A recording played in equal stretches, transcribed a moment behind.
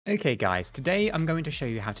Okay guys, today I'm going to show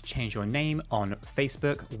you how to change your name on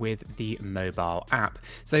Facebook with the mobile app.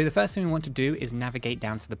 So the first thing we want to do is navigate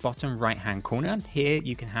down to the bottom right hand corner. Here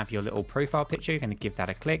you can have your little profile picture. You're going to give that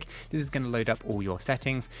a click. This is going to load up all your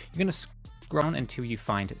settings. You're going to scroll on until you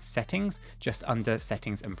find settings, just under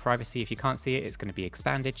settings and privacy. If you can't see it, it's going to be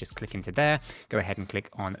expanded. Just click into there, go ahead and click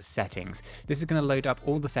on settings. This is going to load up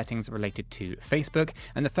all the settings related to Facebook,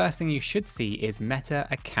 and the first thing you should see is Meta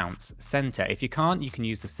Accounts Center. If you can't, you can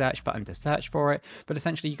use the search button to search for it, but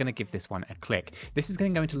essentially you're going to give this one a click. This is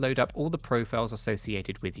going to load up all the profiles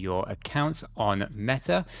associated with your accounts on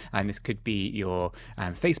Meta, and this could be your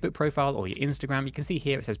Facebook profile or your Instagram. You can see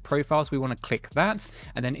here it says profiles. We want to click that,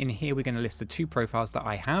 and then in here we're going to list the two profiles that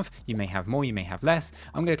I have. You may have more, you may have less.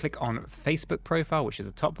 I'm going to click on Facebook profile, which is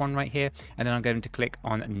the top one right here, and then I'm going to click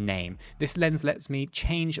on name. This lets me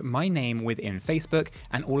change my name within Facebook,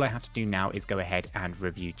 and all I have to do now is go ahead and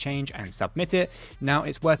review change and submit it. Now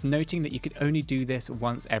it's worth noting that you could only do this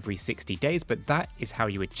once every 60 days, but that is how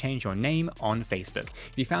you would change your name on Facebook.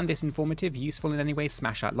 If you found this informative, useful in any way,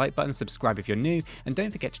 smash that like button, subscribe if you're new, and don't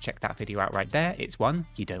forget to check that video out right there. It's one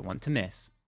you don't want to miss.